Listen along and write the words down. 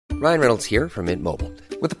Ryan Reynolds here from Mint Mobile.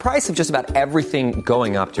 With the price of just about everything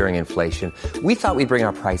going up during inflation, we thought we'd bring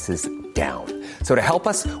our prices down. So to help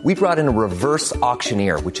us, we brought in a reverse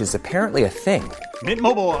auctioneer, which is apparently a thing. Mint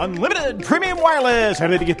Mobile Unlimited Premium Wireless. How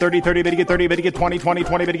to get 30, 30, bit to get 30, bit to get 20, 20,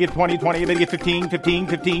 20, bit to get 20, 20, bit to get 15, 15,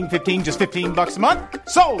 15, 15, just $15 a month?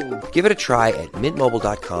 Sold! Give it a try at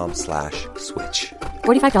mintmobile.com/switch.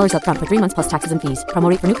 $45 up front for 3 months plus taxes and fees. Promo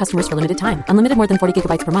rate for new customers for limited time. Unlimited more than 40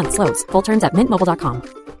 gigabytes per month. Slows full terms at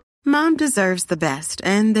mintmobile.com. Mom deserves the best,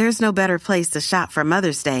 and there's no better place to shop for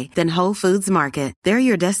Mother's Day than Whole Foods Market. They're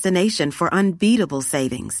your destination for unbeatable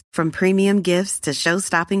savings, from premium gifts to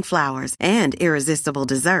show-stopping flowers and irresistible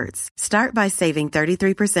desserts. Start by saving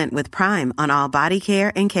 33% with Prime on all body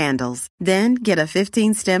care and candles. Then get a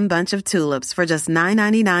 15-stem bunch of tulips for just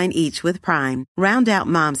 $9.99 each with Prime. Round out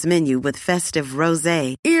Mom's menu with festive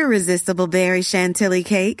rosé, irresistible berry chantilly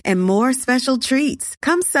cake, and more special treats.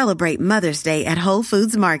 Come celebrate Mother's Day at Whole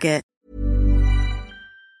Foods Market.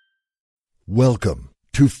 Welcome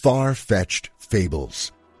to Far-Fetched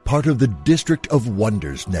Fables, part of the District of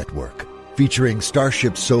Wonders network, featuring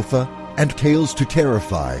Starship Sofa and Tales to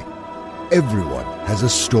Terrify. Everyone has a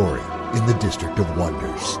story in the District of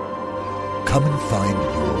Wonders. Come and find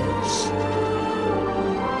yours.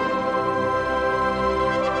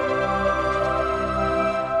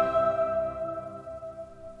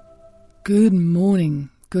 Good morning,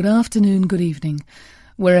 good afternoon, good evening.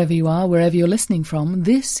 Wherever you are, wherever you're listening from,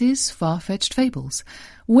 this is Far-Fetched Fables.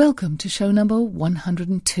 Welcome to show number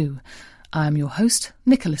 102. I'm your host,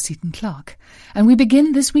 Nicola Seaton-Clark, and we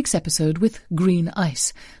begin this week's episode with Green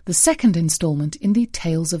Ice, the second instalment in the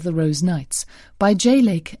Tales of the Rose Knights by Jay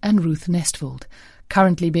Lake and Ruth Nestvold,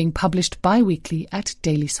 currently being published bi-weekly at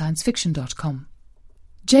dailysciencefiction.com.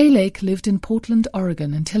 Jay Lake lived in Portland,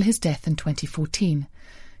 Oregon until his death in 2014.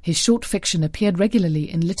 His short fiction appeared regularly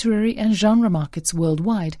in literary and genre markets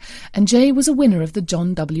worldwide, and Jay was a winner of the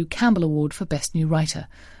John W. Campbell Award for Best New Writer,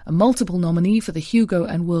 a multiple nominee for the Hugo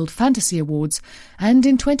and World Fantasy Awards, and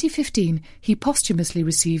in 2015 he posthumously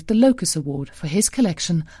received the Locus Award for his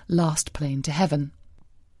collection Last Plane to Heaven.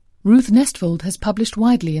 Ruth Nestvold has published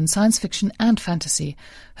widely in science fiction and fantasy,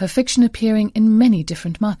 her fiction appearing in many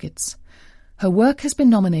different markets. Her work has been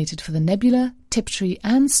nominated for the Nebula, Tiptree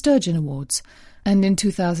and Sturgeon Awards, and in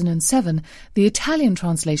 2007, the Italian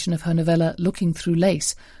translation of her novella Looking Through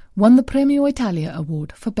Lace won the Premio Italia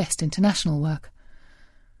Award for Best International Work.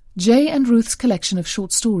 Jay and Ruth's collection of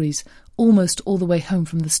short stories, Almost All the Way Home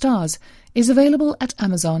from the Stars, is available at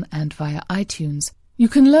Amazon and via iTunes. You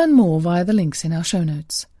can learn more via the links in our show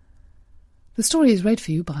notes. The story is read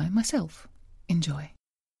for you by myself. Enjoy.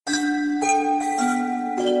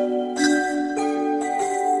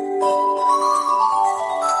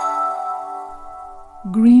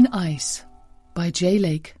 Green Ice by Jay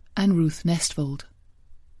Lake and Ruth Nestvold.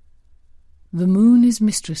 The moon is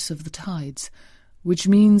mistress of the tides, which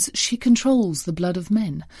means she controls the blood of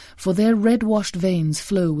men, for their red-washed veins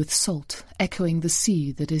flow with salt, echoing the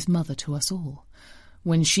sea that is mother to us all.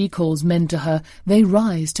 When she calls men to her, they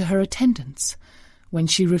rise to her attendance. When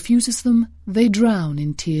she refuses them, they drown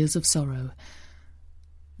in tears of sorrow.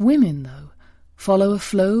 Women, though, follow a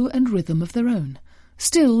flow and rhythm of their own,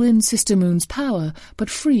 still in Sister Moon's power, but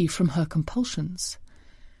free from her compulsions.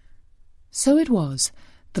 So it was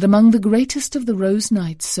that among the greatest of the Rose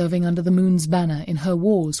Knights serving under the moon's banner in her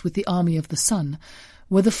wars with the army of the sun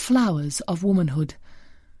were the flowers of womanhood.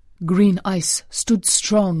 Green Ice stood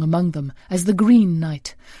strong among them as the Green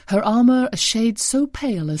Knight, her armour a shade so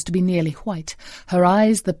pale as to be nearly white, her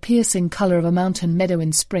eyes the piercing colour of a mountain meadow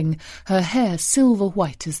in spring, her hair silver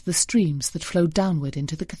white as the streams that flow downward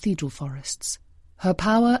into the cathedral forests. Her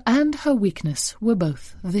power and her weakness were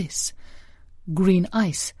both this. Green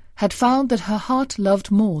Ice had found that her heart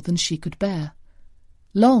loved more than she could bear.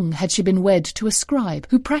 Long had she been wed to a scribe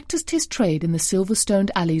who practised his trade in the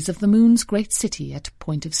silver-stoned alleys of the moon's great city at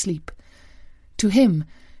Point of Sleep. To him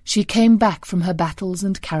she came back from her battles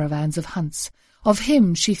and caravans of hunts. Of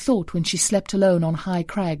him she thought when she slept alone on high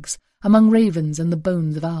crags, among ravens and the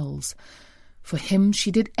bones of owls. For him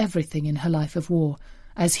she did everything in her life of war,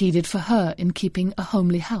 as he did for her in keeping a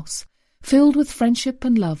homely house, filled with friendship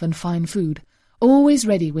and love and fine food, always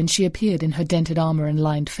ready when she appeared in her dented armour and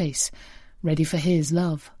lined face, ready for his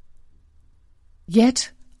love.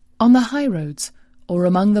 Yet, on the high roads, or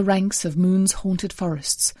among the ranks of moon's haunted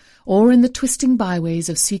forests, or in the twisting byways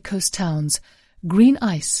of sea-coast towns, Green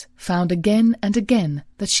Ice found again and again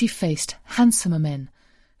that she faced handsomer men,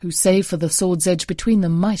 who, save for the sword's edge between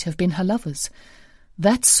them, might have been her lovers.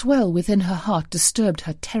 That swell within her heart disturbed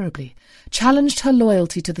her terribly, challenged her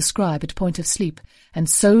loyalty to the scribe at Point of Sleep, and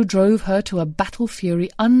so drove her to a battle fury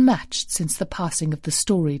unmatched since the passing of the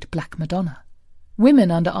storied Black Madonna. Women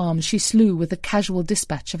under arms she slew with the casual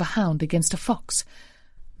dispatch of a hound against a fox.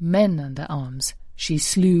 Men under arms she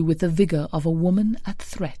slew with the vigour of a woman at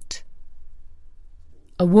threat.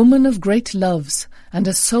 A woman of great loves, and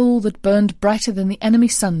a soul that burned brighter than the enemy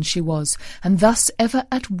sun she was, and thus ever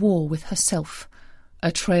at war with herself.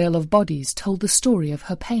 A trail of bodies told the story of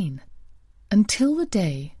her pain, until the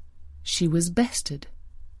day she was bested.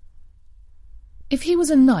 If he was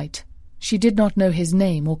a knight, she did not know his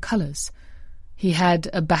name or colours. He had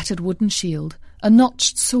a battered wooden shield, a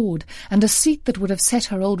notched sword, and a seat that would have set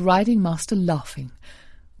her old riding-master laughing.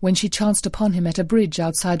 When she chanced upon him at a bridge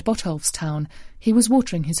outside Botolph's town, he was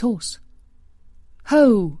watering his horse.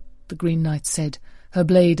 "Ho!" the Green Knight said, her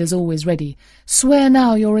blade as always ready. "Swear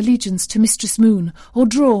now your allegiance to Mistress Moon, or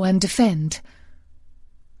draw and defend."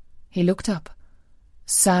 He looked up,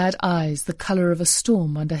 sad eyes the colour of a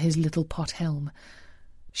storm under his little pot helm.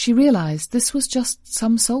 She realized this was just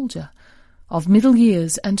some soldier, of middle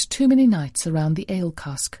years and too many nights around the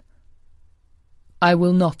ale-cask. "I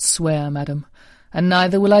will not swear, madam, and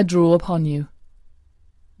neither will I draw upon you."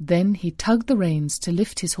 Then he tugged the reins to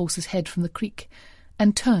lift his horse's head from the creek,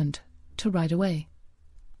 and turned to ride away.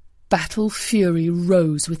 Battle fury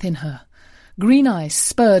rose within her. Green Eye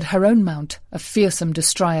spurred her own mount, a fearsome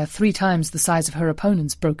destrier 3 times the size of her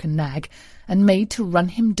opponent's broken nag, and made to run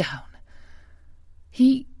him down.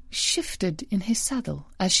 He shifted in his saddle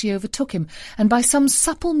as she overtook him, and by some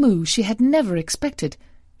supple move she had never expected,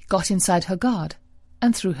 got inside her guard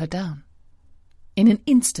and threw her down. In an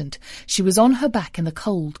instant she was on her back in the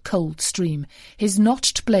cold, cold stream, his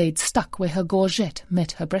notched blade stuck where her gorget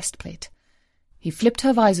met her breastplate. He flipped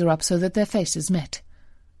her visor up so that their faces met.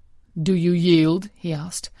 "Do you yield?" he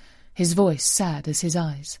asked, his voice sad as his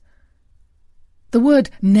eyes. The word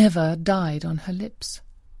never died on her lips.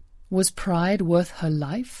 Was pride worth her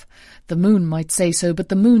life? The moon might say so, but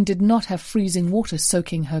the moon did not have freezing water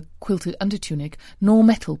soaking her quilted undertunic, nor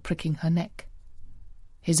metal pricking her neck.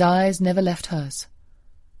 His eyes never left hers.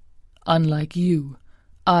 "Unlike you,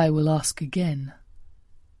 I will ask again."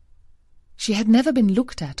 She had never been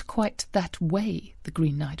looked at quite that way, the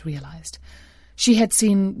Green Knight realized. She had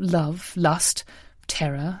seen love, lust,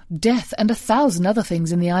 terror, death, and 1,000 other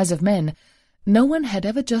things in the eyes of men. No one had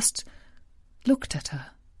ever just looked at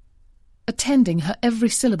her, attending her every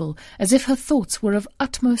syllable as if her thoughts were of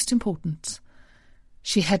utmost importance.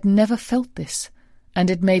 She had never felt this, and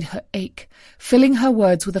it made her ache, filling her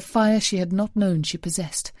words with a fire she had not known she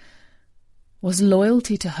possessed. Was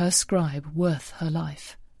loyalty to her scribe worth her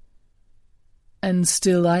life? "And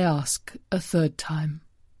still I ask a 3rd time."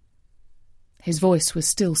 His voice was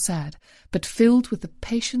still sad, but filled with the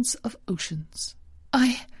patience of oceans.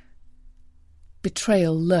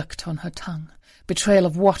 Betrayal lurked on her tongue. Betrayal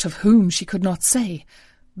of what, of whom, she could not say.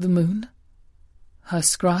 The moon? Her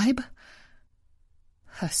scribe?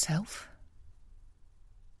 Herself?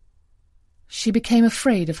 She became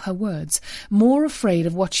afraid of her words, more afraid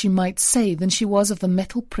of what she might say than she was of the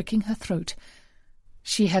metal pricking her throat.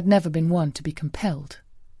 She had never been one to be compelled.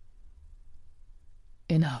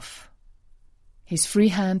 Enough. His free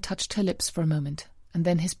hand touched her lips for a moment, and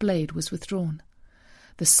then his blade was withdrawn.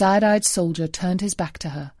 The sad-eyed soldier turned his back to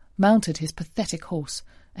her, mounted his pathetic horse,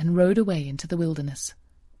 and rode away into the wilderness.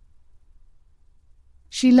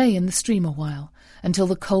 She lay in the stream a while, until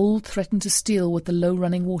the cold threatened to steal what the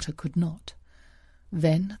low-running water could not.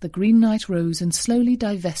 Then the Green Knight rose and slowly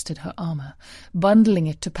divested her armour, bundling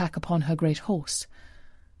it to pack upon her great horse.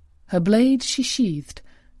 Her blade she sheathed,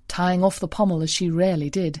 tying off the pommel as she rarely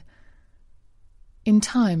did. In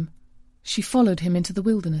time she followed him into the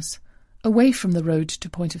wilderness, away from the road to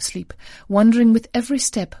Point of Sleep, wondering with every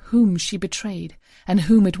step whom she betrayed, and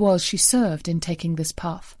whom it was she served in taking this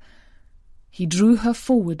path. He drew her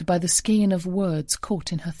forward by the skein of words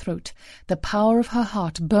caught in her throat, the power of her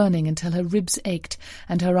heart burning until her ribs ached,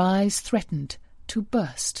 and her eyes threatened to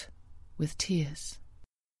burst with tears.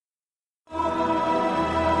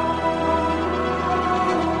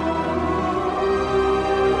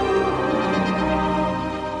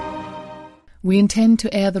 We intend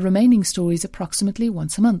to air the remaining stories approximately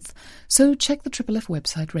once a month, so check the Triple F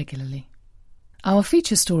website regularly. Our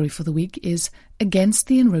feature story for the week is Against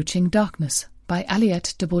the Encroaching Darkness by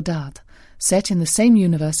Aliette de Bodard, set in the same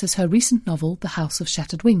universe as her recent novel The House of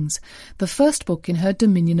Shattered Wings, the first book in her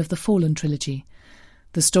Dominion of the Fallen trilogy.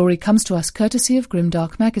 The story comes to us courtesy of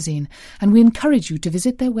Grimdark magazine, and we encourage you to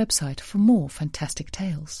visit their website for more fantastic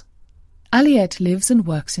tales. Aliette lives and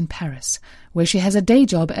works in Paris, where she has a day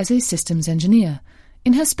job as a systems engineer,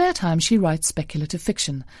 In her spare time she writes speculative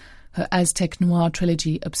fiction. Her Aztec noir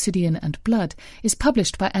trilogy Obsidian and Blood is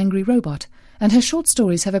published by Angry Robot, and her short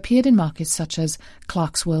stories have appeared in markets such as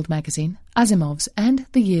Clark's World magazine, Asimov's, and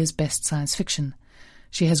the year's Best Science Fiction.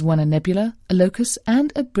 She has won a Nebula, a Locus,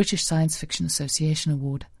 and a British Science Fiction Association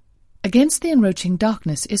award. Against the Encroaching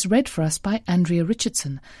Darkness is read for us by Andrea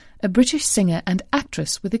Richardson, a British singer and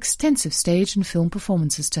actress with extensive stage and film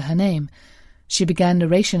performances to her name. She began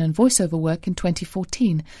narration and voiceover work in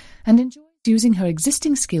 2014 and enjoys using her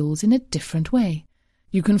existing skills in a different way.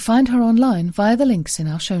 You can find her online via the links in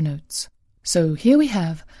our show notes. So here we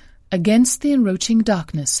have Against the Encroaching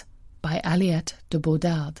Darkness by Aliette de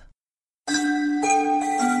Bodard.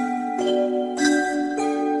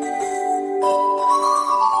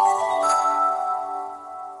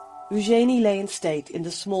 Eugénie lay in state in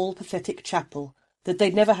the small, pathetic chapel that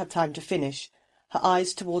they'd never had time to finish, her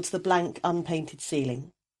eyes towards the blank, unpainted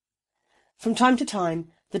ceiling. From time to time,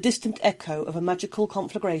 the distant echo of a magical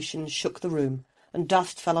conflagration shook the room, and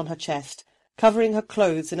dust fell on her chest, covering her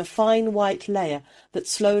clothes in a fine white layer that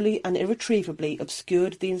slowly and irretrievably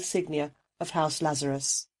obscured the insignia of House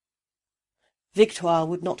Lazarus. Victoire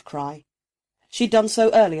would not cry. She'd done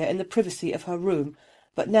so earlier in the privacy of her room,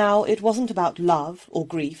 but now it wasn't about love or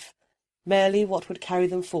grief, merely what would carry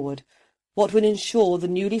them forward, what would ensure the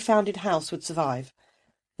newly founded house would survive,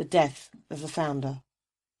 the death of the founder.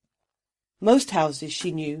 Most houses,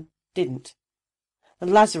 she knew, didn't.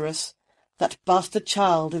 And Lazarus, that bastard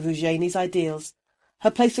child of Eugénie's ideals, her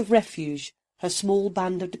place of refuge, her small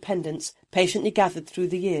band of dependents patiently gathered through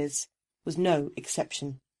the years, was no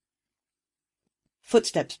exception.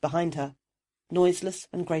 Footsteps behind her, noiseless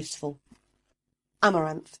and graceful.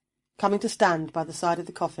 Amaranth, coming to stand by the side of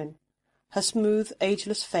the coffin, her smooth,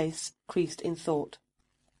 ageless face creased in thought.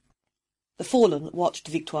 The fallen watched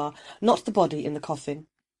Victoire, not the body in the coffin.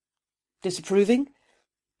 Disapproving?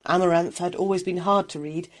 Amaranth had always been hard to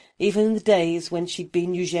read, even in the days when she'd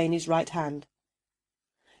been Eugénie's right hand.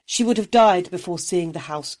 She would have died before seeing the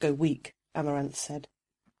house go weak, Amaranth said.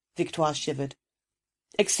 Victoire shivered.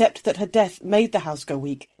 Except that her death made the house go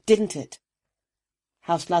weak, didn't it?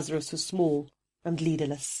 House Lazarus was small and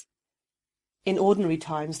leaderless. In ordinary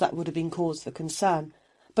times that would have been cause for concern,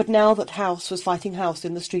 but now that house was fighting house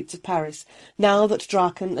in the streets of Paris, now that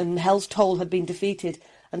Draken and Hell's Toll had been defeated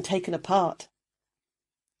and taken apart.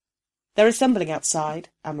 "They're assembling outside,"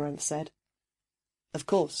 Amaranth said. Of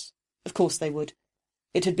course they would.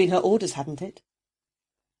 It had been her orders, hadn't it?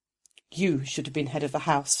 "You should have been head of the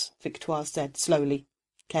house," Victoire said, slowly,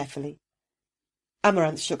 carefully.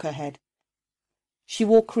 Amaranth shook her head. She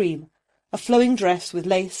wore cream, a flowing dress with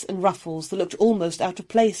lace and ruffles that looked almost out of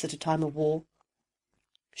place at a time of war.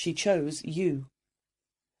 She chose you.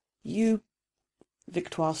 You,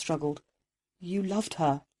 Victoire struggled. You loved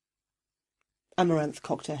her. Amaranth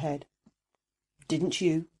cocked her head. Didn't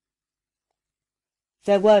you?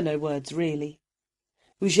 There were no words, really.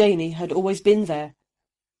 Eugénie had always been there,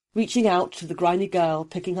 reaching out to the grimy girl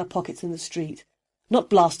picking her pockets in the street, not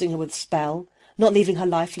blasting her with a spell, not leaving her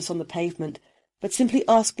lifeless on the pavement, but simply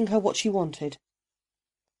asking her what she wanted.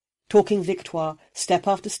 Talking Victoire, step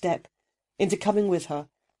after step, into coming with her,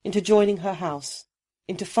 into joining her house,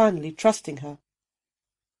 into finally trusting her.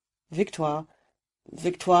 Victoire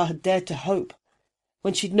had dared to hope,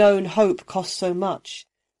 when she'd known hope cost so much,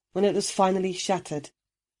 when it was finally shattered.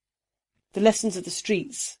 The lessons of the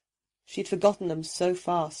streets, she'd forgotten them so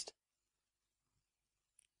fast.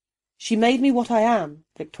 "She made me what I am,"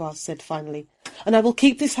 Victoire said finally, "and I will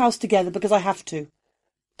keep this house together because I have to,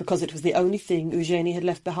 because it was the only thing Eugénie had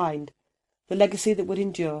left behind, the legacy that would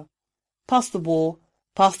endure, past the war,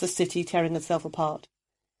 past the city tearing itself apart."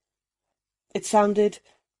 It sounded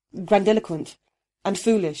grandiloquent and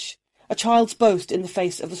foolish, a child's boast in the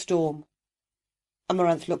face of a storm.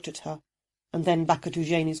 Amaranth looked at her, and then back at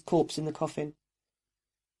Eugénie's corpse in the coffin.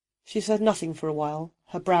 She said nothing for a while,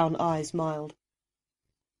 her brown eyes mild.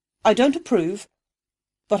 "I don't approve,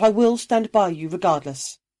 but I will stand by you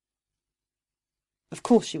regardless." Of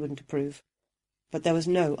course she wouldn't approve, but there was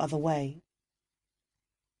no other way.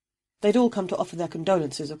 They'd all come to offer their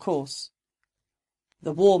condolences, of course.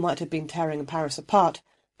 The war might have been tearing Paris apart,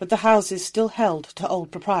 but the houses still held to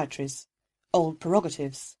old proprietaries, old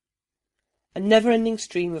prerogatives. A never-ending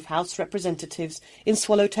stream of house representatives in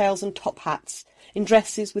swallowtails and top hats, in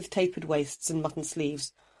dresses with tapered waists and mutton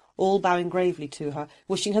sleeves, all bowing gravely to her,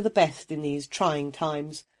 wishing her the best in these trying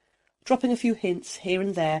times, dropping a few hints here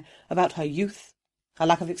and there about her youth, her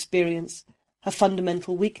lack of experience, her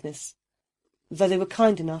fundamental weakness, though they were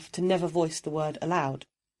kind enough to never voice the word aloud.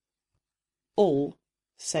 All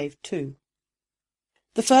save two.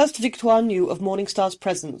 The first Victoire knew of Morningstar's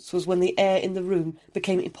presence was when the air in the room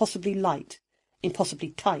became impossibly light, impossibly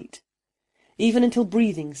tight, even until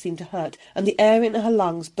breathing seemed to hurt, and the air in her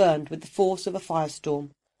lungs burned with the force of a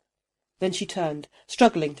firestorm. Then she turned,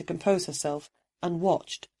 struggling to compose herself, and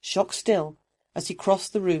watched, shocked still, as he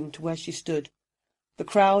crossed the room to where she stood, the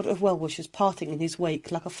crowd of well-wishers parting in his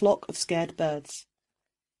wake like a flock of scared birds.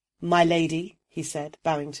 "My lady," he said,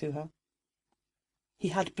 bowing to her. He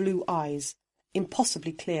had blue eyes,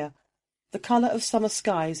 impossibly clear, the colour of summer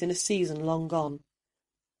skies in a season long gone.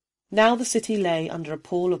 Now the city lay under a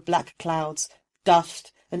pall of black clouds,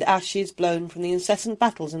 dust and ashes blown from the incessant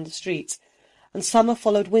battles in the streets, and summer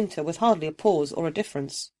followed winter with hardly a pause or a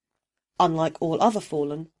difference. Unlike all other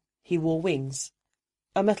fallen, he wore wings,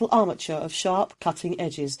 a metal armature of sharp, cutting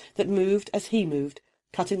edges that moved as he moved,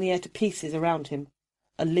 cutting the air to pieces around him,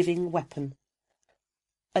 a living weapon,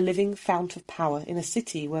 a living fount of power in a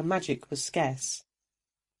city where magic was scarce.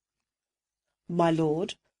 "My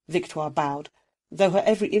lord," Victoire bowed, though her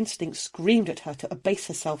every instinct screamed at her to abase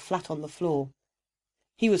herself flat on the floor.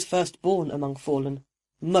 He was first-born among fallen,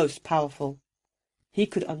 most powerful. He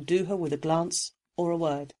could undo her with a glance or a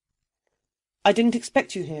word. "I didn't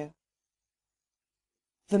expect you here."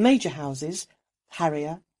 The major houses,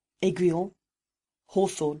 Harrier, Aiguillon,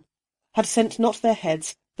 Hawthorne, had sent not their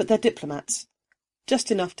heads but their diplomats,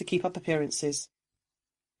 just enough to keep up appearances.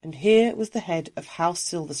 And here was the head of House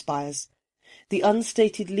Silverspires, the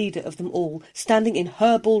unstated leader of them all, standing in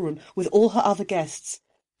her ballroom with all her other guests,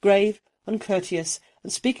 grave and courteous,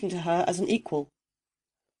 and speaking to her as an equal.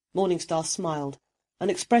 Morningstar smiled, an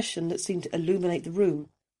expression that seemed to illuminate the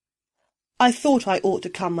room. "I thought I ought to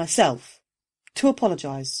come myself, to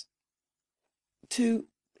apologise." "To—"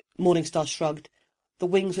 Morningstar shrugged, the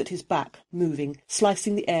wings at his back moving,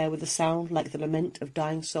 slicing the air with a sound like the lament of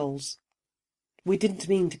dying souls. "We didn't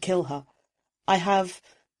mean to kill her. I have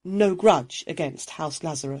no grudge against House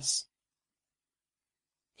Lazarus."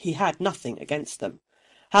 He had nothing against them.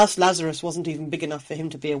 House Lazarus wasn't even big enough for him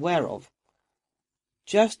to be aware of.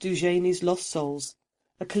 Just Eugénie's lost souls,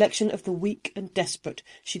 a collection of the weak and desperate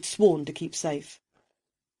she'd sworn to keep safe.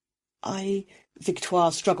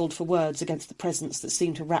 Victoire struggled for words against the presence that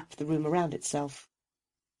seemed to wrap the room around itself.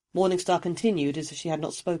 Morningstar continued as if she had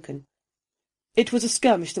not spoken. "It was a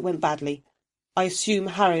skirmish that went badly. I assume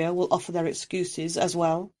Harrier will offer their excuses as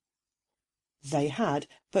well?" They had,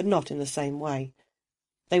 but not in the same way.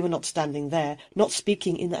 They were not standing there, not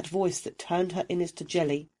speaking in that voice that turned her innards to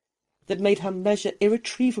jelly, that made her measure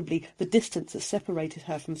irretrievably the distance that separated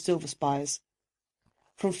her from Silverspires,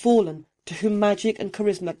 from fallen to whom magic and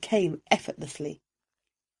charisma came effortlessly.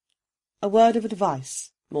 "A word of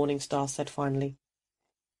advice," Morningstar said finally.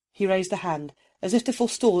 He raised a hand, as if to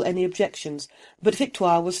forestall any objections, but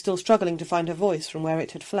Victoire was still struggling to find her voice from where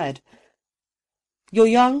it had fled. "You're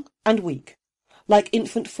young and weak, like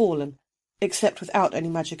infant fallen, except without any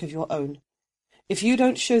magic of your own. If you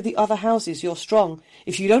don't show the other houses you're strong,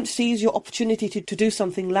 if you don't seize your opportunity to do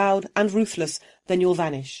something loud and ruthless, then you'll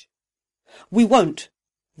vanish." "We won't,"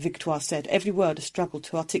 Victoire said, every word a struggle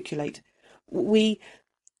to articulate. "We—"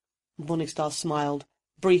 Morningstar smiled,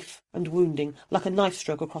 brief and wounding, like a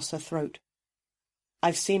knife-stroke across her throat.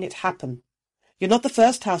 "I've seen it happen. You're not the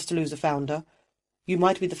first house to lose a founder. You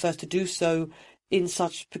might be the first to do so in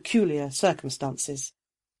such peculiar circumstances.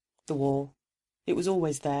 The war. It was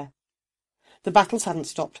always there. The battles hadn't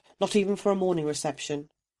stopped, not even for a morning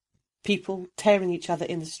reception. People tearing each other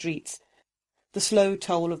in the streets. The slow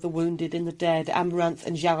toll of the wounded and the dead Amaranth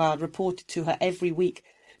and Gerard reported to her every week,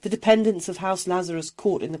 the dependents of House Lazarus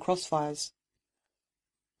caught in the crossfires.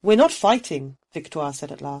 "We're not fighting," Victoire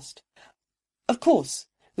said at last. "Of course,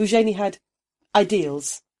 Eugénie had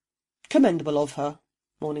ideals. Commendable of her,"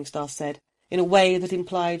 Morningstar said, in a way that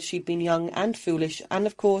implied she'd been young and foolish, and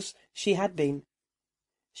of course she had been.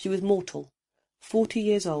 She was mortal, 40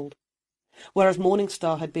 years old, whereas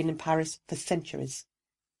Morningstar had been in Paris for centuries.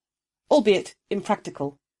 Albeit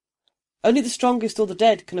impractical. Only the strongest or the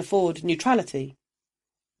dead can afford neutrality.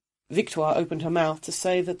 Victoire opened her mouth to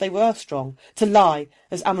say that they were strong, to lie,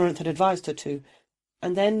 as Amaranth had advised her to,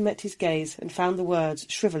 and then met his gaze and found the words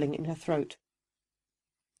shrivelling in her throat.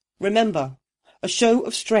 "Remember, a show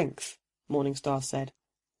of strength," Morningstar said,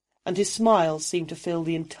 and his smile seemed to fill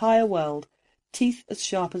the entire world, teeth as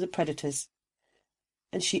sharp as a predator's.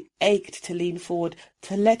 And she ached to lean forward,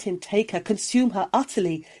 to let him take her, consume her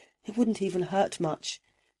utterly. It wouldn't even hurt much.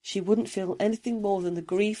 She wouldn't feel anything more than the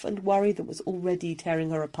grief and worry that was already tearing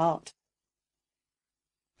her apart.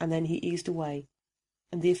 And then he eased away,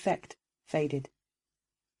 and the effect faded.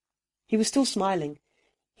 He was still smiling.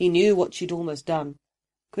 He knew what she'd almost done,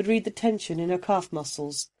 could read the tension in her calf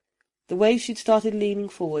muscles, the way she'd started leaning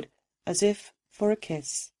forward, as if for a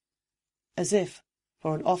kiss, as if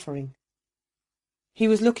for an offering. He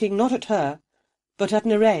was looking not at her, but at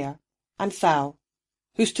Nerea and Thal,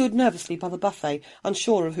 who stood nervously by the buffet,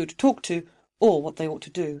 unsure of who to talk to or what they ought to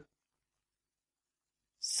do.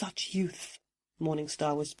 "Such youth,"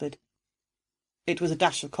 Morningstar whispered. It was a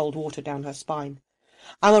dash of cold water down her spine.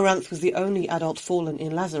 Amaranth was the only adult fallen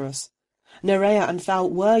in Lazarus. Nerea and Thal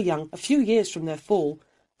were young, a few years from their fall,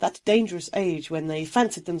 that dangerous age when they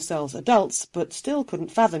fancied themselves adults, but still couldn't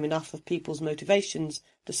fathom enough of people's motivations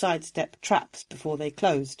to sidestep traps before they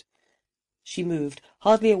closed. She moved,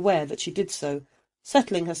 hardly aware that she did so,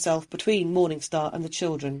 settling herself between Morningstar and the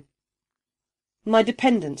children. "My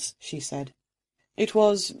dependents," she said. It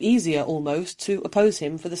was easier, almost, to oppose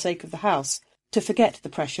him for the sake of the house, to forget the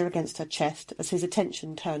pressure against her chest as his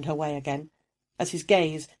attention turned her way again, as his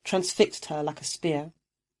gaze transfixed her like a spear.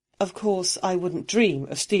 "Of course I wouldn't dream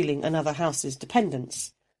of stealing another house's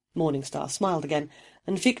dependents." Morningstar smiled again,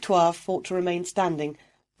 and Victoire fought to remain standing,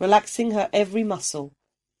 relaxing her every muscle,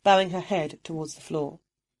 bowing her head towards the floor.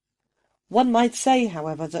 One might say,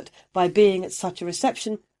 however, that by being at such a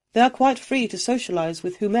reception they are quite free to socialize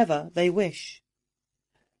with whomever they wish.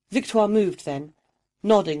 Victoire moved then,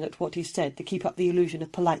 nodding at what he said to keep up the illusion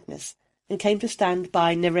of politeness, and came to stand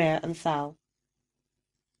by Nerea and Thal.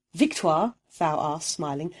 "Victoire," Thal asked,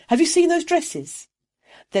 smiling, "have you seen those dresses?"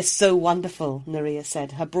 "They're so wonderful," Nerea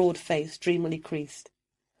said, her broad face dreamily creased.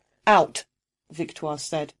 "Out," Victoire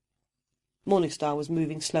said. Morningstar was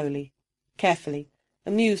moving slowly, carefully,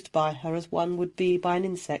 amused by her as one would be by an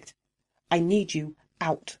insect. "I need you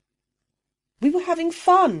out." "We were having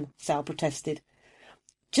fun," Thal protested.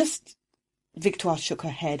 "Just—" Victoire shook her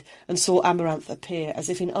head and saw Amaranth appear as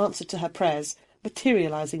if in answer to her prayers,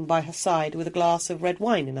 materializing by her side with a glass of red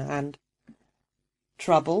wine in her hand.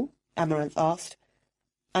 "Trouble?" Amaranth asked,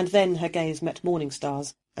 and then her gaze met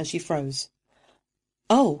Morningstar's, and she froze.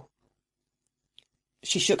 "Oh!"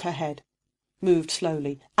 She shook her head, moved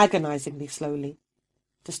slowly, agonizingly slowly,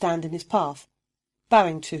 to stand in his path,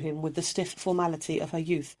 bowing to him with the stiff formality of her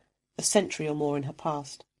youth, a century or more in her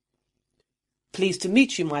past. "Pleased to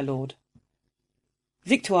meet you, my lord."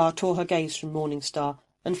 Victoire tore her gaze from Morningstar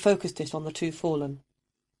and focused it on the two fallen.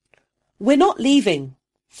 "We're not leaving!"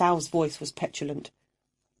 Thal's voice was petulant.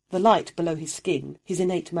 The light below his skin, his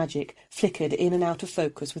innate magic, flickered in and out of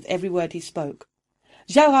focus with every word he spoke.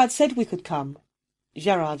 "Gerard said we could come."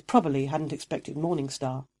 Gerard probably hadn't expected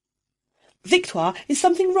Morningstar. "Victoire, is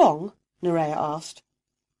something wrong?" Nerea asked.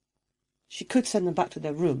 She could send them back to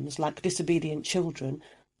their rooms like disobedient children,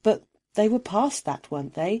 but they were past that,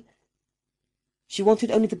 weren't they? She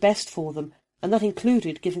wanted only the best for them, and that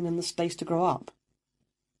included giving them the space to grow up.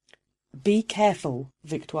 "Be careful,"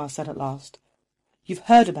 Victoire said at last. "You've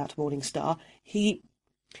heard about Morningstar. He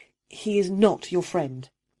is not your friend."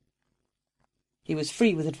 He was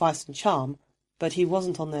free with advice and charm, but he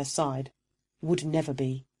wasn't on their side. Would never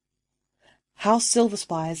be. "House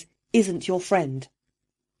Silverspires isn't your friend."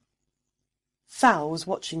 Thal was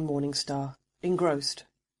watching Morningstar, engrossed.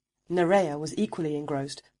 Nerea was equally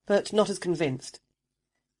engrossed, but not as convinced.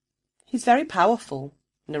 "He's very powerful,"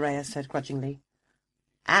 Nerea said grudgingly.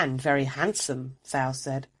 "And very handsome," Thal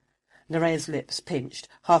said. Nerea's lips pinched,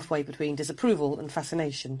 halfway between disapproval and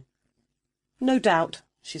fascination. "No doubt,"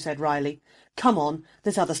 she said wryly. "Come on,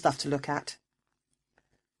 there's other stuff to look at."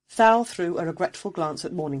 Thal threw a regretful glance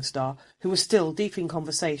at Morningstar, who was still deep in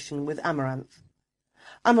conversation with Amaranth.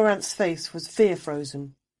 Amaranth's face was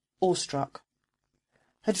fear-frozen, awestruck.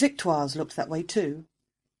 Had Victoire's looked that way too?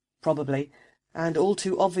 Probably, and all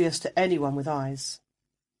too obvious to anyone with eyes.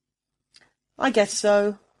 "I guess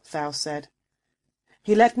so," Thal said.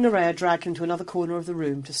 He let Nerea drag him to another corner of the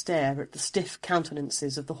room to stare at the stiff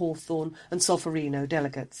countenances of the Hawthorne and Solferino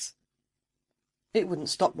delegates. It wouldn't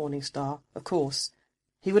stop Morningstar, of course.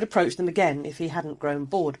 He would approach them again if he hadn't grown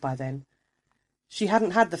bored by then. She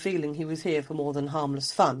hadn't had the feeling he was here for more than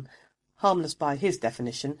harmless fun, harmless by his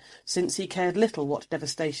definition, since he cared little what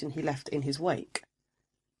devastation he left in his wake.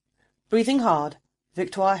 Breathing hard,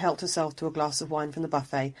 Victoire helped herself to a glass of wine from the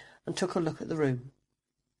buffet and took a look at the room.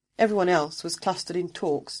 Everyone else was clustered in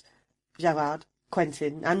talks, Gerard,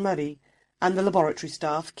 Quentin, Anne-Marie, and the laboratory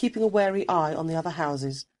staff keeping a wary eye on the other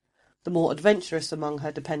houses, the more adventurous among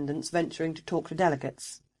her dependents venturing to talk to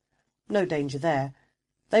delegates. No danger there.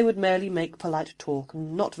 They would merely make polite talk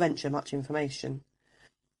and not venture much information.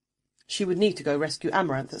 She would need to go rescue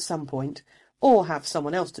Amaranth at some point, or have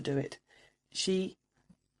someone else to do it.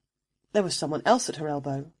 There was someone else at her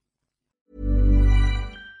elbow.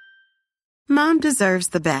 Mom deserves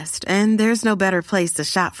the best, and there's no better place to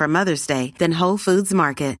shop for Mother's Day than Whole Foods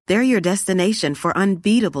Market. They're your destination for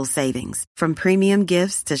unbeatable savings, from premium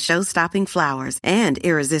gifts to show-stopping flowers and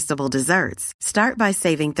irresistible desserts. Start by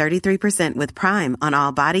saving 33% with Prime on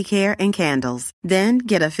all body care and candles. Then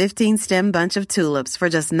get a 15-stem bunch of tulips for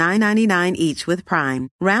just $9.99 each with Prime.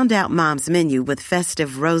 Round out Mom's menu with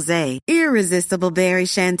festive rosé, irresistible berry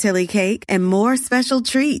chantilly cake, and more special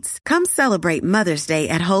treats. Come celebrate Mother's Day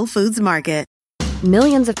at Whole Foods Market.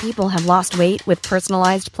 Millions of people have lost weight with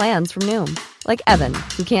personalized plans from Noom. Like Evan,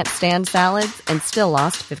 who can't stand salads and still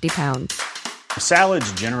lost 50 pounds.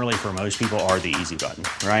 Salads generally for most people are the easy button,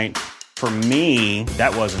 right? For me,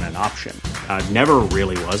 that wasn't an option. I never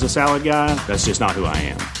really was a salad guy. That's just not who I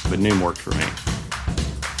am. But Noom worked for me.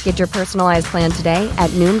 Get your personalized plan today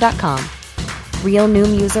at Noom.com. Real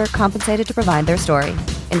Noom user compensated to provide their story.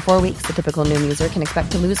 In 4 weeks, the typical Noom user can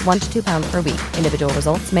expect to lose 1 to 2 pounds per week. Individual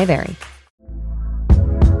results may vary.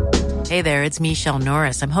 Hey there, it's Michelle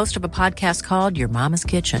Norris. I'm host of a podcast called Your Mama's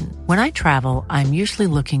Kitchen. When I travel, I'm usually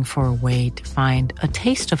looking for a way to find a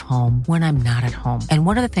taste of home when I'm not at home. And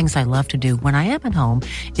one of the things I love to do when I am at home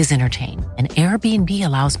is entertain. And Airbnb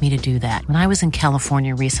allows me to do that. When I was in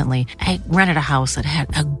California recently, I rented a house that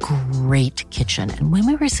had a great kitchen. And when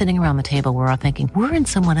we were sitting around the table, we're all thinking, we're in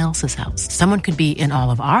someone else's house. Someone could be in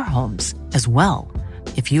all of our homes as well.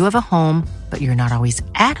 If you have a home, but you're not always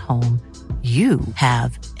at home, you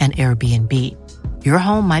have an Airbnb. Your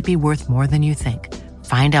home might be worth more than you think.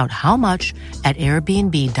 Find out how much at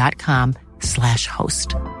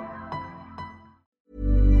airbnb.com/host.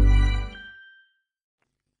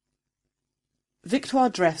 Victoire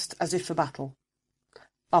dressed as if for battle.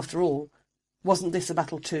 After all, wasn't this a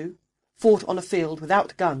battle too? Fought on a field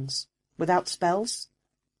without guns, without spells?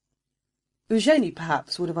 Eugenie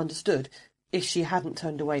perhaps would have understood if she hadn't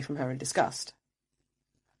turned away from her in disgust.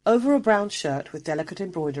 Over a brown shirt with delicate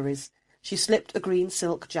embroideries, she slipped a green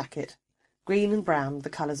silk jacket, green and brown the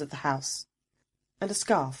colours of the house, and a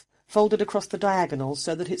scarf folded across the diagonals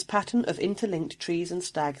so that its pattern of interlinked trees and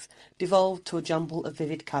stags devolved to a jumble of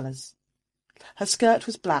vivid colours. Her skirt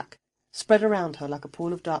was black, spread around her like a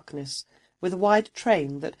pool of darkness, with a wide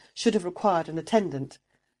train that should have required an attendant.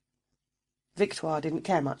 Victoire didn't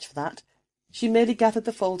care much for that. She merely gathered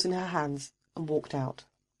the folds in her hands and walked out.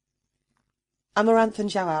 Amaranth and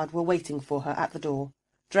Gerard were waiting for her at the door,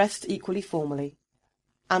 dressed equally formally.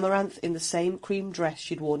 Amaranth in the same cream dress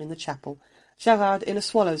she'd worn in the chapel, Gerard in a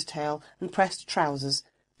swallow's tail and pressed trousers,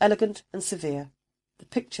 elegant and severe, the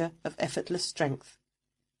picture of effortless strength.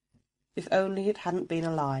 If only it hadn't been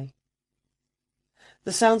a lie.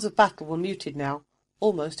 The sounds of battle were muted now,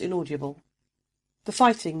 almost inaudible. The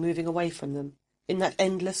fighting moving away from them, in that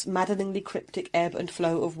endless, maddeningly cryptic ebb and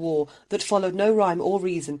flow of war that followed no rhyme or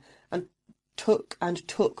reason, and took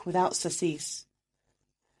without surcease.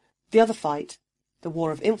 The other fight, the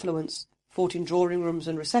war of influence, fought in drawing-rooms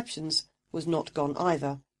and receptions, was not gone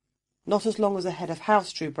either. Not as long as a head of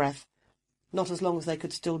house drew breath, not as long as they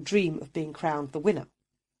could still dream of being crowned the winner.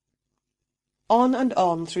 On and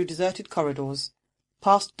on through deserted corridors,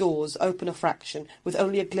 past doors open a fraction, with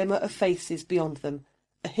only a glimmer of faces beyond them,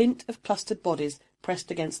 a hint of clustered bodies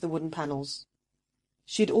pressed against the wooden panels.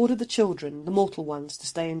 She had ordered the children, the mortal ones, to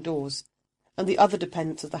stay indoors, and the other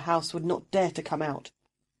dependents of the house would not dare to come out.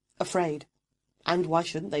 Afraid. And why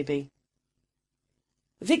shouldn't they be?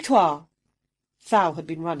 Victoire! Thou had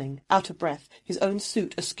been running, out of breath, his own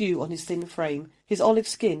suit askew on his thin frame, his olive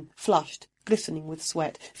skin flushed, glistening with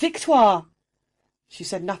sweat. Victoire! She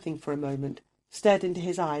said nothing for a moment, stared into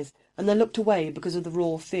his eyes, and then looked away because of the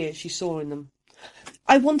raw fear she saw in them.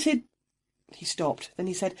 I wanted... He stopped. Then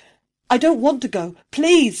he said, I don't want to go.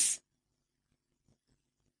 Please!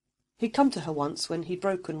 He'd come to her once when he'd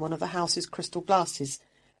broken one of the house's crystal glasses,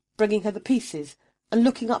 bringing her the pieces, and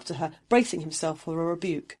looking up to her, bracing himself for a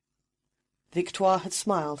rebuke. Victoire had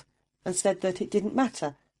smiled, and said that it didn't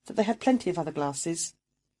matter, that they had plenty of other glasses.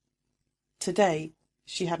 Today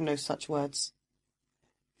she had no such words.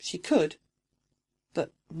 She could,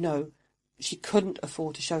 but no, she couldn't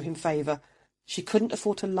afford to show him favour. She couldn't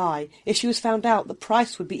afford to lie. If she was found out, the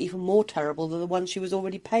price would be even more terrible than the one she was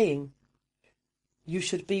already paying. You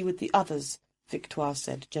should be with the others, Victoire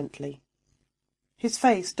said gently. His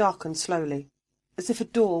face darkened slowly, as if a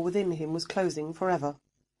door within him was closing forever.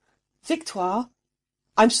 Victoire!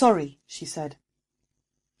 I'm sorry, she said.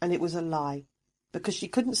 And it was a lie, because she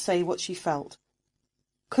couldn't say what she felt,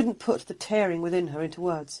 couldn't put the tearing within her into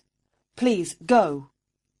words. Please, go!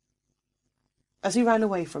 As he ran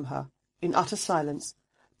away from her, in utter silence,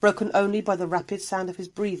 broken only by the rapid sound of his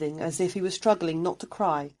breathing as if he was struggling not to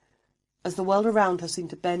cry, as the world around her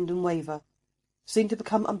seemed to bend and waver, seemed to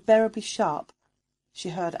become unbearably sharp. She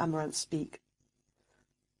heard Amaranth speak.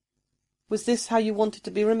 "Was this how you wanted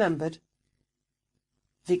to be remembered?"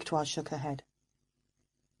 Victoire shook her head.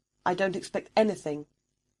 "I don't expect anything."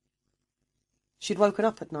 She'd woken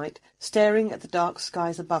up at night, staring at the dark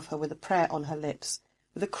skies above her with a prayer on her lips,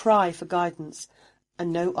 with a cry for guidance,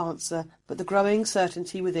 and no answer but the growing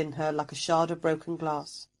certainty within her like a shard of broken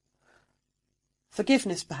glass.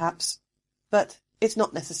 Forgiveness, perhaps, but it's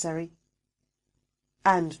not necessary.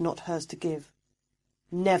 And not hers to give.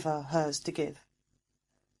 Never hers to give.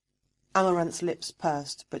 Amaranth's lips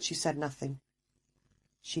pursed, but she said nothing.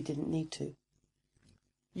 She didn't need to.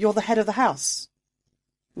 "You're the head of the house."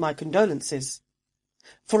 "My condolences."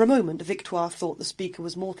 For a moment Victoire thought the speaker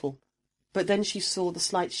was mortal, but then she saw the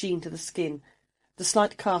slight sheen to the skin, the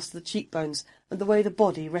slight cast of the cheekbones, and the way the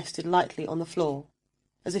body rested lightly on the floor,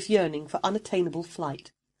 as if yearning for unattainable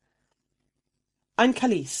flight. "I'm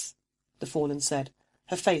Calice," the fallen said,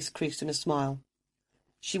 her face creased in a smile.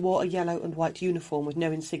 She wore a yellow and white uniform with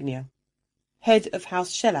no insignia. "Head of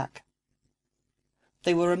House Shellac."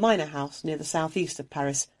 They were a minor house near the south-east of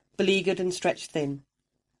Paris, beleaguered and stretched thin.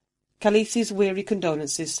 Calice's weary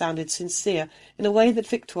condolences sounded sincere in a way that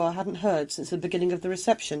Victoire hadn't heard since the beginning of the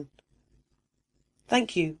reception.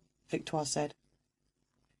 "Thank you," Victoire said.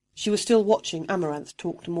 She was still watching Amaranth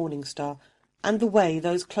talk to Morningstar, and the way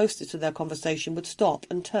those closest to their conversation would stop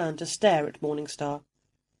and turn to stare at Morningstar.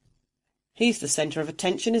 "He's the centre of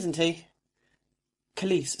attention, isn't he?"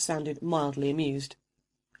 Calice sounded mildly amused.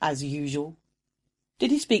 "As usual." "Did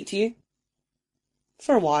he speak to you?"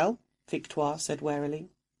 "For a while," Victoire said warily.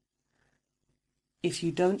 "If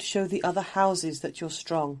you don't show the other houses that you're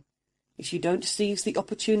strong, if you don't seize the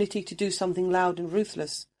opportunity to do something loud and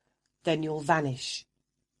ruthless, then you'll vanish."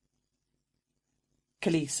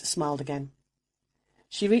 Calice smiled again.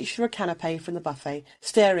 She reached for a canapé from the buffet,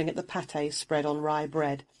 staring at the pâté spread on rye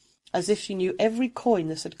bread, as if she knew every coin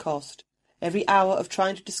this had cost, every hour of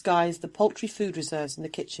trying to disguise the paltry food reserves in the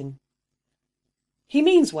kitchen. "He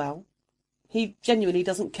means well. He genuinely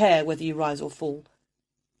doesn't care whether you rise or fall.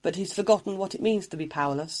 But he's forgotten what it means to be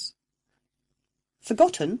powerless."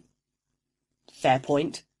 "Forgotten?" "Fair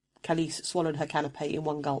point." Calice swallowed her canapé in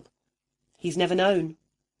one gulp. "He's never known."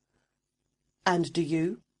 "And do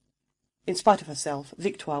you?" In spite of herself,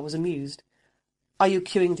 Victoire was amused. "Are you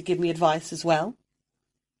queuing to give me advice as well?"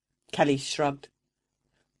 Calice shrugged.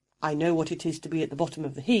 "I know what it is to be at the bottom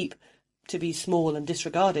of the heap, to be small and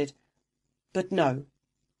disregarded. But no,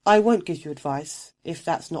 I won't give you advice, if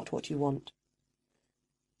that's not what you want."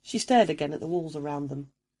 She stared again at the walls around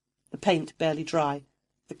them, the paint barely dry,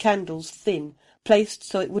 the candles thin, placed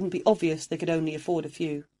so it wouldn't be obvious they could only afford a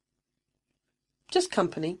few. "Just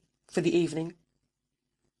company, for the evening."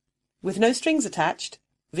 "With no strings attached?"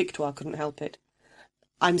 Victoire couldn't help it.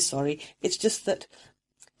 "I'm sorry, it's just that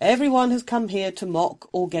everyone has come here to mock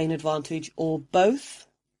or gain advantage, or both."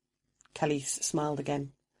 Calice smiled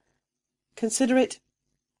again. "Consider it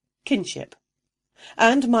kinship,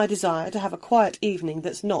 and my desire to have a quiet evening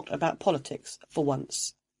that's not about politics, for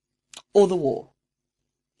once. Or the war."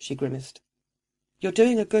 She grimaced. "You're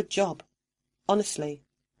doing a good job, honestly."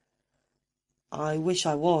 "I wish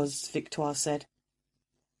I was," Victoire said.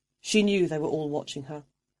 She knew they were all watching her,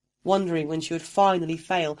 wondering when she would finally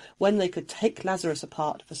fail, when they could take Lazarus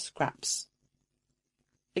apart for scraps.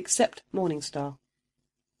 Except Morningstar.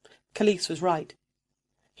 Calice was right.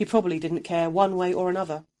 He probably didn't care one way or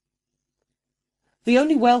another. "The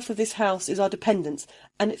only wealth of this house is our dependence,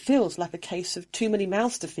 and it feels like a case of too many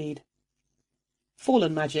mouths to feed."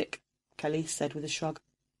 "Fallen magic," Calice said with a shrug.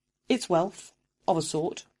 "It's wealth, of a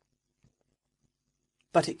sort."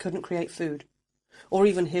 But it couldn't create food, or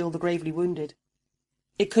even heal the gravely wounded.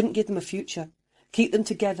 It couldn't give them a future, keep them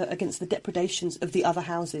together against the depredations of the other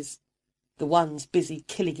houses, the ones busy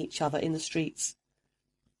killing each other in the streets,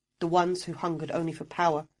 the ones who hungered only for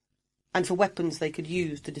power, and for weapons they could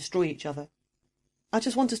use to destroy each other. "I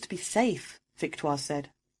just want us to be safe," Victoire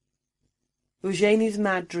said. Eugénie's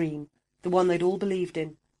mad dream, the one they'd all believed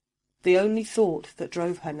in, the only thought that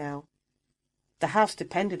drove her now. The house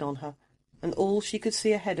depended on her, and all she could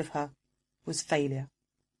see ahead of her was failure.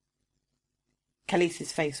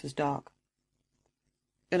 Calice's face was dark.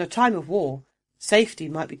 "In a time of war, safety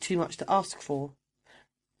might be too much to ask for.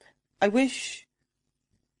 I wish—"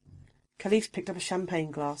 Calice picked up a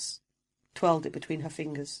champagne glass, twirled it between her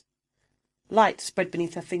fingers. Light spread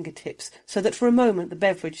beneath her fingertips, so that for a moment the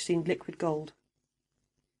beverage seemed liquid gold.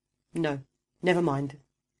 "No, never mind.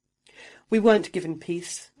 We weren't given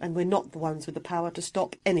peace, and we're not the ones with the power to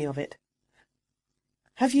stop any of it.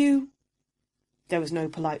 Have you—" There was no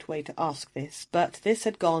polite way to ask this, but this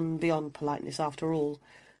had gone beyond politeness after all.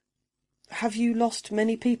 Have you lost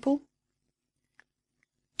many people?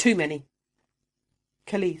 Too many.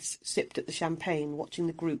 Khalees sipped at the champagne, watching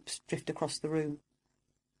the groups drift across the room.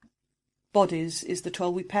 Bodies is the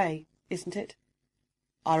toll we pay, isn't it?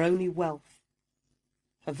 Our only wealth.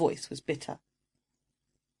 Her voice was bitter.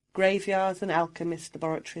 Graveyards and alchemists'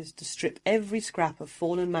 laboratories to strip every scrap of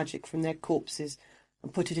fallen magic from their corpses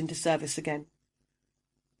and put it into service again.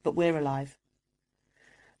 But we're alive.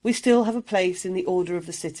 We still have a place in the order of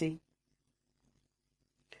the city.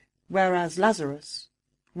 Whereas Lazarus,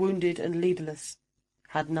 wounded and leaderless,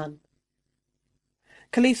 had none.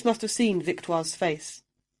 Khalees must have seen Victoire's face.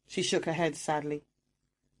 She shook her head sadly.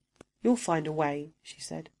 You'll find a way, she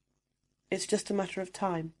said. It's just a matter of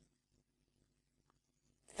time.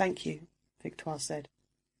 Thank you, Victoire said.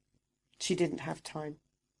 She didn't have time,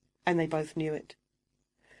 and they both knew it.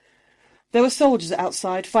 There were soldiers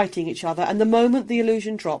outside fighting each other, and the moment the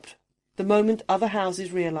illusion dropped, the moment other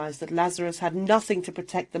houses realized that Lazarus had nothing to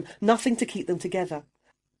protect them, nothing to keep them together,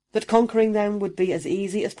 that conquering them would be as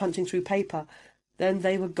easy as punching through paper, then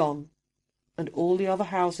they were gone, and all the other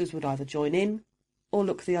houses would either join in or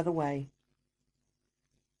look the other way.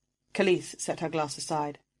 Khalees set her glass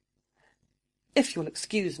aside. "If you'll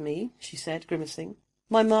excuse me," she said, grimacing,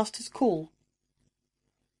 "my master's call."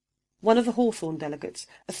 One of the Hawthorne delegates,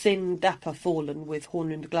 a thin, dapper Fallen with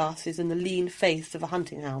horn-rimmed glasses and the lean face of a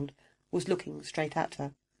hunting hound, was looking straight at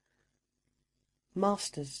her.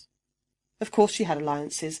 Masters. Of course she had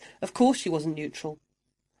alliances. Of course she wasn't neutral.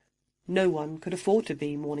 No one could afford to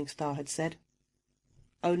be, Morningstar had said.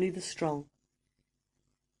 Only the strong.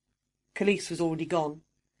 Khalees was already gone.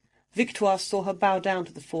 Victoire saw her bow down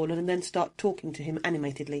to the Fallen and then start talking to him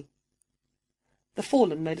animatedly. The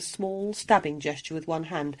Fallen made a small, stabbing gesture with one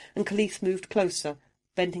hand, and Khalees moved closer,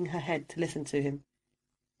 bending her head to listen to him.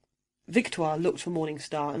 Victoire looked for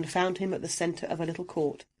Morningstar and found him at the centre of a little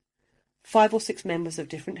court. 5 or 6 members of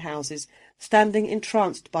different houses, standing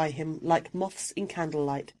entranced by him like moths in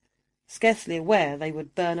candlelight, scarcely aware they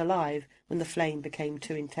would burn alive when the flame became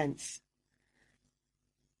too intense.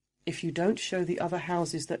 "If you don't show the other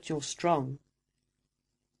houses that you're strong..."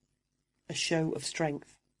 A show of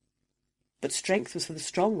strength. But strength was for the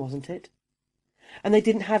strong, wasn't it? And they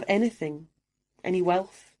didn't have anything, any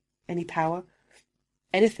wealth, any power,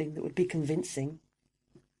 anything that would be convincing.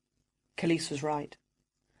 Khalees was right.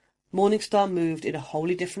 Morningstar moved in a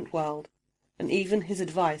wholly different world, and even his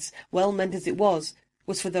advice, well meant as it was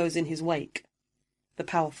for those in his wake, the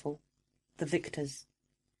powerful, the victors.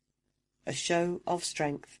 A show of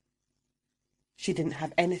strength. She didn't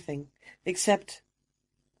have anything except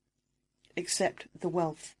the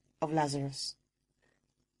wealth of Lazarus.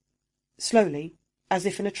 Slowly, as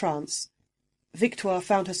if in a trance, Victoire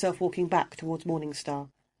found herself walking back towards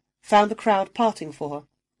Morningstar, found the crowd parting for her,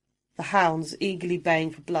 the hounds eagerly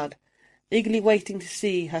baying for blood, eagerly waiting to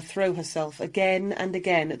see her throw herself again and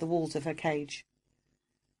again at the walls of her cage.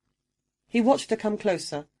 He watched her come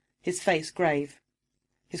closer, his face grave,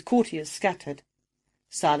 his courtiers scattered.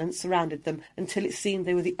 Silence surrounded them until it seemed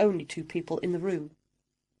they were the only 2 people in the room.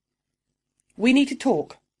 "We need to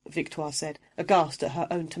talk," Victoire said, aghast at her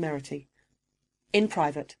own temerity. "In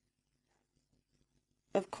private."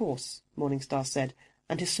 "Of course," Morningstar said,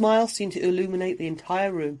 and his smile seemed to illuminate the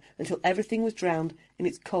entire room until everything was drowned in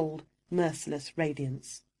its cold, merciless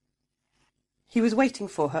radiance. He was waiting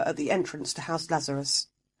for her at the entrance to House Lazarus,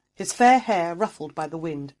 his fair hair ruffled by the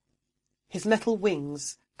wind, his metal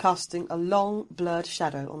wings casting a long, blurred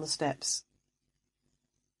shadow on the steps.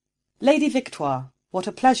 "Lady Victoire, what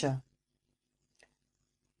a pleasure!"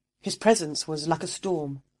 His presence was like a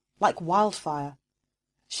storm, like wildfire.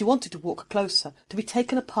 She wanted to walk closer, to be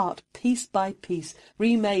taken apart piece by piece,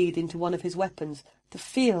 remade into one of his weapons, to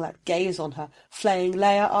feel that gaze on her, flaying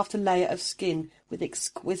layer after layer of skin with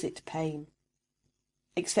exquisite pain.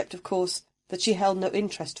 Except, of course, that she held no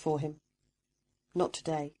interest for him. Not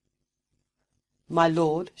today. "My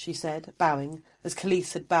lord," she said, bowing, as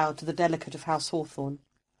Khalees had bowed to the delegate of House Hawthorne.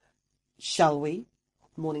 "Shall we?"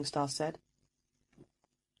 Morningstar said.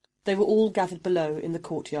 They were all gathered below in the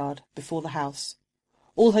courtyard, before the house,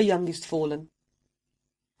 all her youngest Fallen,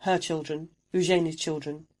 her children, Eugenie's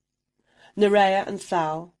children, Nerea and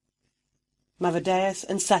Thal, Mavadeus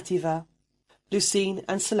and Sativa, Lucine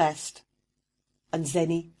and Celeste, and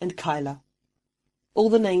Zeni and Kyla, all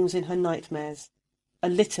the names in her nightmares, a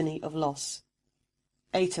litany of loss.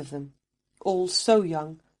 8 of them, all so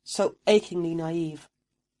young, so achingly naive,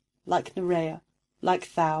 like Nerea, like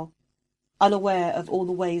Thal, unaware of all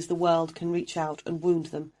the ways the world can reach out and wound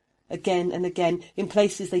them, again and again, in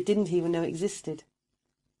places they didn't even know existed.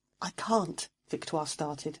 "I can't," Victoire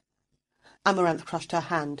started. Amaranth crushed her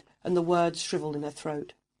hand, and the words shrivelled in her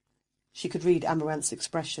throat. She could read Amaranth's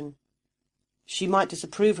expression. She might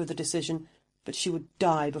disapprove of the decision, but she would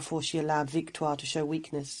die before she allowed Victoire to show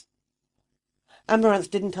weakness.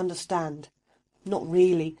 Amaranth didn't understand, not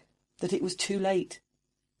really, that it was too late,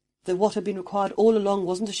 that what had been required all along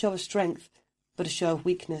wasn't a show of strength, but a show of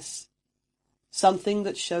weakness, something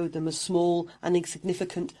that showed them as small and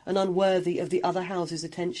insignificant and unworthy of the other house's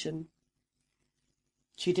attention.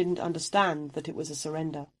 She didn't understand that it was a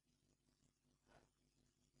surrender.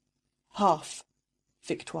 "Half,"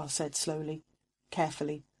 Victoire said slowly,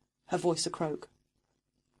 carefully, her voice a croak.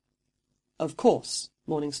 "Of course,"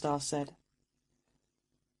 Morningstar said.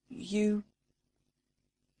 "You...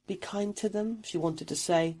 be kind to them," she wanted to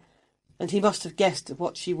say, and he must have guessed at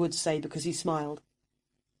what she would say because he smiled.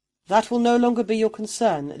 "That will no longer be your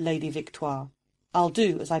concern, Lady Victoire. I'll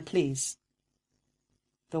do as I please."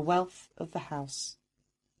 The wealth of the house.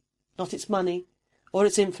 Not its money, or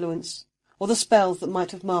its influence, or the spells that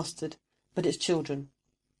might have mastered, but its children,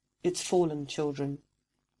 its fallen children.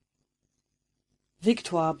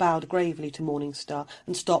 Victoire bowed gravely to Morningstar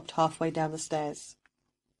and stopped halfway down the stairs.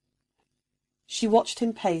 She watched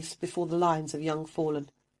him pace before the lines of young fallen,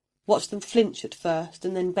 watched them flinch at first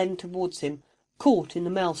and then bend towards him, caught in the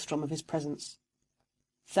maelstrom of his presence.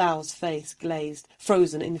 Thao's face glazed,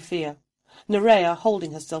 frozen in fear. Nerea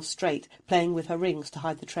holding herself straight, playing with her rings to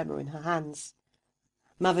hide the tremor in her hands.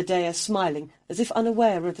 Mavadea smiling, as if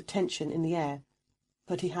unaware of the tension in the air.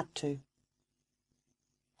 But he had to.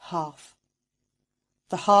 Half.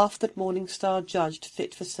 The half that Morningstar judged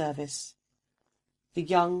fit for service. The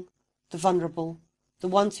young, the vulnerable, the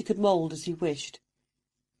ones he could mould as he wished.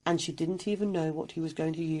 And she didn't even know what he was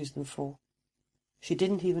going to use them for. She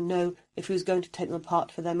didn't even know if he was going to take them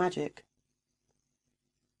apart for their magic.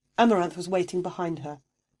 Amaranth was waiting behind her,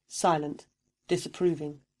 silent,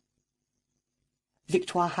 disapproving.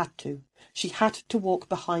 Victoire had to. She had to walk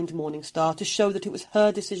behind Morningstar to show that it was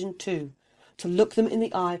her decision too, to look them in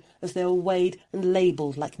the eye as they were weighed and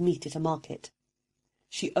labelled like meat at a market.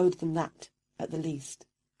 She owed them that, at the least.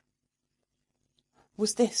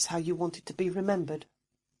 "Was this how you wanted to be remembered?"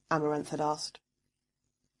 Amaranth had asked.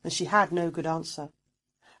 And she had no good answer,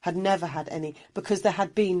 had never had any, because there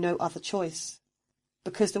had been no other choice,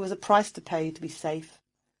 because there was a price to pay to be safe,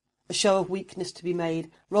 a show of weakness to be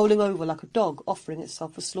made, rolling over like a dog offering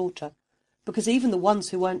itself for slaughter, because even the ones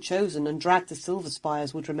who weren't chosen and dragged to Silver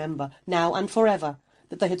Spires would remember, now and forever,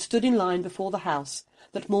 that they had stood in line before the house,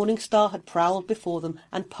 that Morningstar had prowled before them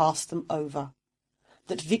and passed them over,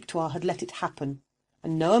 that Victoire had let it happen,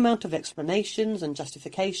 and no amount of explanations and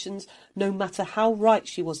justifications, no matter how right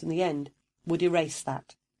she was in the end, would erase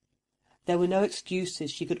that. There were no excuses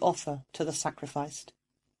she could offer to the sacrificed.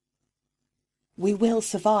 "We will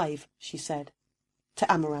survive," she said,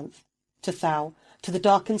 to Amaranth, to Thao, to the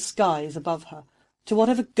darkened skies above her, to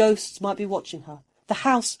whatever ghosts might be watching her. "The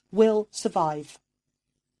house will survive."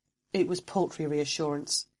 It was paltry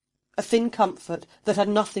reassurance, a thin comfort that had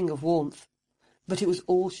nothing of warmth, but it was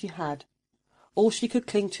all she had, all she could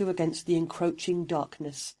cling to against the encroaching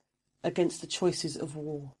darkness, against the choices of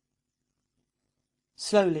war.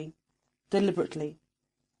 Slowly, deliberately,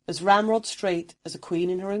 as ramrod straight as a queen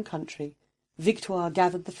in her own country, Victoire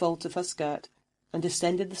gathered the folds of her skirt and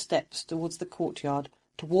descended the steps towards the courtyard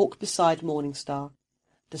to walk beside Morningstar,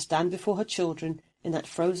 to stand before her children in that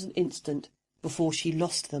frozen instant before she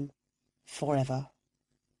lost them forever.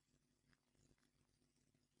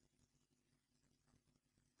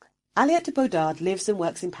 Aliette de Bodard lives and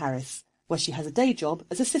works in Paris, where she has a day job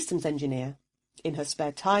as a systems engineer. In her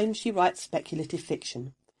spare time she writes speculative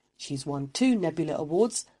fiction. She's won 2 Nebula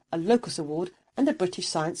Awards, a Locus Award and a British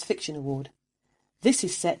Science Fiction Award. This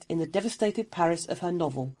is set in the devastated Paris of her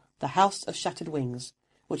novel, The House of Shattered Wings,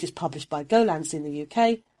 which is published by Gollancz in the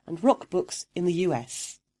UK and Rock Books in the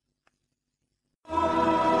US.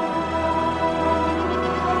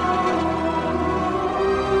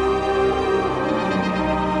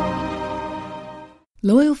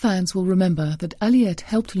 Loyal fans will remember that Aliette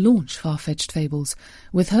helped launch Far-Fetched Fables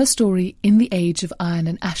with her story In the Age of Iron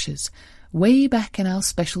and Ashes, way back in our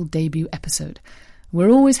special debut episode. We're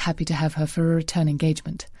always happy to have her for a return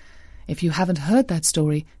engagement. If you haven't heard that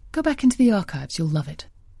story, go back into the archives, you'll love it.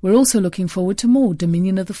 We're also looking forward to more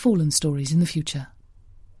Dominion of the Fallen stories in the future.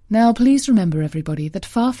 Now please remember everybody that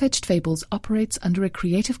Far-Fetched Fables operates under a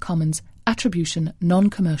Creative Commons Attribution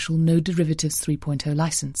Non-Commercial No Derivatives 3.0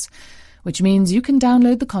 license, which means you can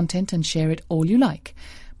download the content and share it all you like,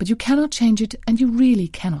 but you cannot change it and you really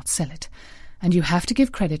cannot sell it, and you have to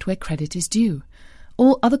give credit where credit is due.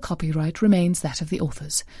 All other copyright remains that of the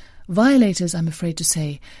authors. Violators, I'm afraid to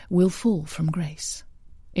say, will fall from grace.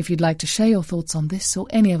 If you'd like to share your thoughts on this or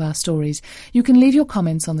any of our stories, you can leave your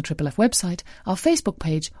comments on the Triple F website, our Facebook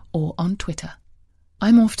page, or on Twitter.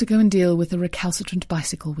 I'm off to go and deal with a recalcitrant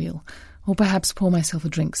bicycle wheel, or perhaps pour myself a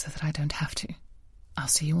drink so that I don't have to. I'll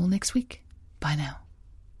see you all next week. Bye now.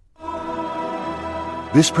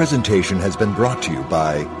 This presentation has been brought to you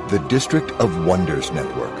by the District of Wonders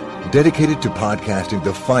Network, dedicated to podcasting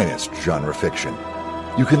the finest genre fiction.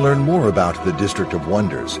 You can learn more about the District of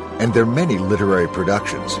Wonders and their many literary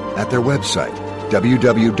productions at their website,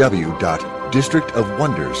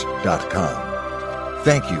 www.districtofwonders.com.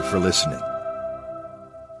 Thank you for listening.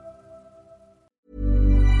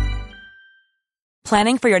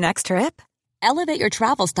 Planning for your next trip? Elevate your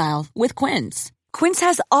travel style with Quince. Quince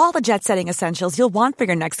has all the jet-setting essentials you'll want for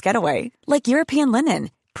your next getaway, like European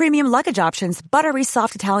linen, premium luggage options, buttery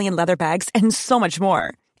soft Italian leather bags, and so much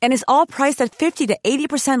more. And is all priced at 50 to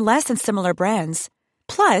 80% less than similar brands.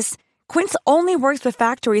 Plus, Quince only works with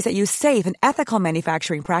factories that use safe and ethical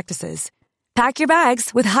manufacturing practices. Pack your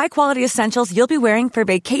bags with high-quality essentials you'll be wearing for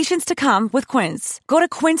vacations to come with Quince. Go to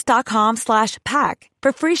quince.com/pack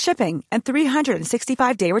for free shipping and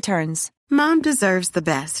 365-day returns. Mom deserves the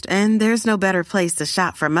best, and there's no better place to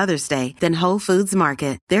shop for Mother's Day than Whole Foods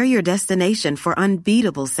Market. They're your destination for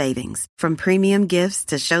unbeatable savings, from premium gifts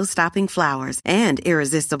to show-stopping flowers and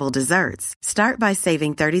irresistible desserts. Start by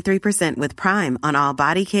saving 33% with Prime on all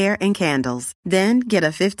body care and candles. Then get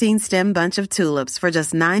a 15-stem bunch of tulips for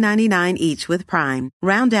just $9.99 each with Prime.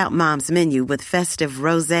 Round out Mom's menu with festive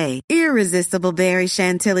rosé, irresistible berry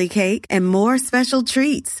chantilly cake, and more special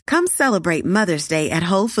treats. Come celebrate Mother's Day at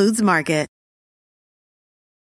Whole Foods Market.